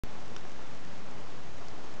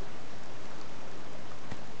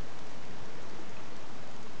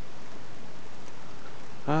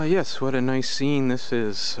Yes, what a nice scene this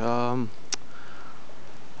is.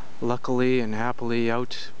 Luckily and happily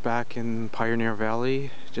out back in Pioneer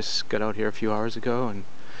Valley. Just got out here a few hours ago, and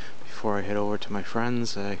before I head over to my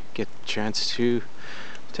friends, I get a chance to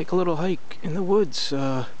take a little hike in the woods.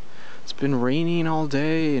 It's been raining all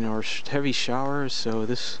day and or heavy showers, so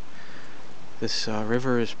this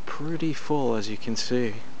river is pretty full, as you can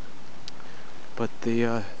see. But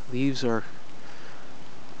the leaves are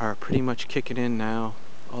pretty much kicking in now.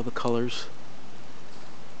 All the colors.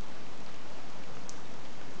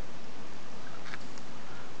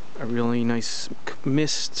 A really nice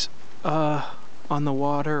mist on the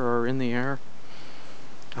water or in the air.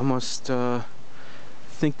 I almost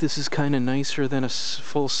think this is kind of nicer than a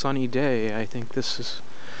full sunny day. I think this is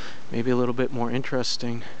maybe a little bit more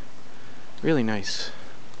interesting. Really nice.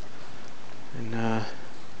 And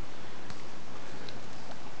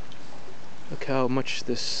look how much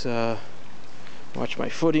this watch my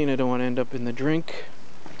footing. I don't want to end up in the drink.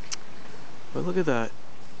 But look at that.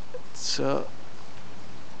 It's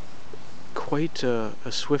quite a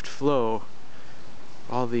swift flow.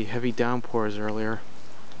 All the heavy downpours earlier.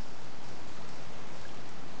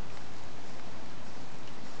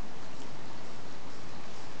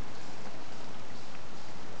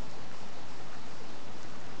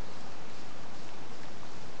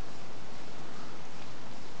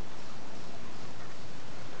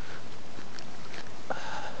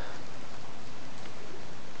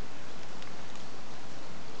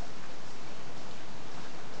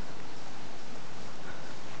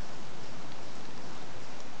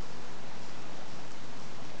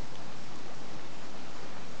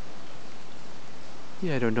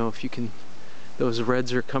 Yeah, I don't know if you can, those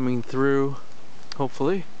reds are coming through,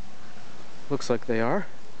 hopefully. Looks like they are.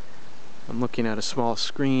 I'm looking at a small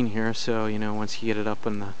screen here, so you know, once you get it up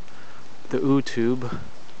on the YouTube.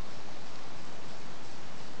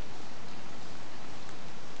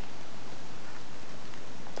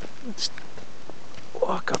 Let's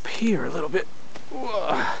walk up here a little bit.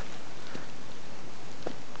 Whoa.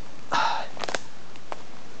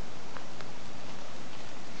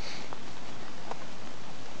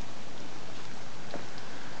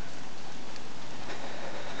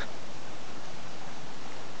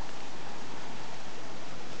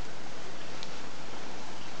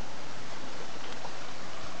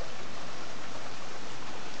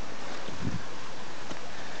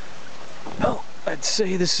 Oh, I'd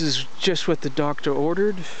say this is just what the doctor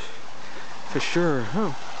ordered, for sure.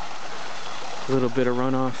 Oh, a little bit of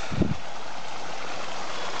runoff.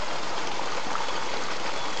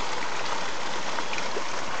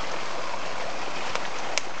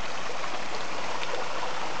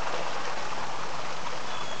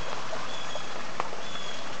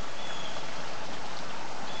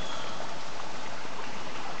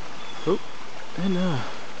 Oh, and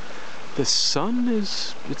the sun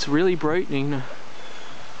it's really brightening.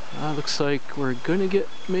 Looks like we're gonna get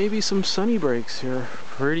maybe some sunny breaks here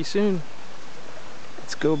pretty soon.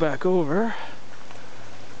 Let's go back over.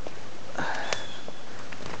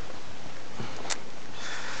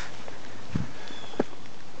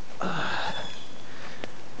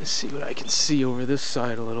 Let's see what I can see over this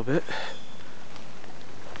side a little bit.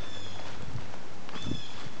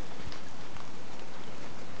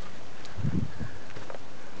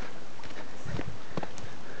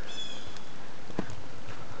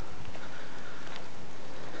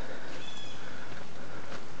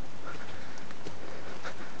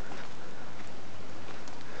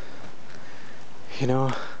 You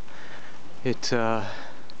know,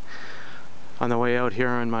 on the way out here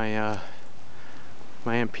on my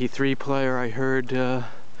my MP3 player, I heard a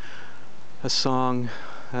song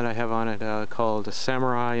that I have on it called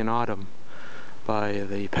 "Samurai in Autumn" by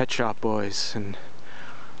the Pet Shop Boys, and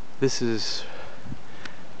this is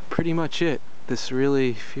pretty much it. This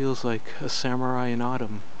really feels like a samurai in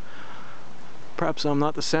autumn. Perhaps I'm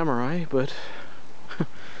not the samurai, but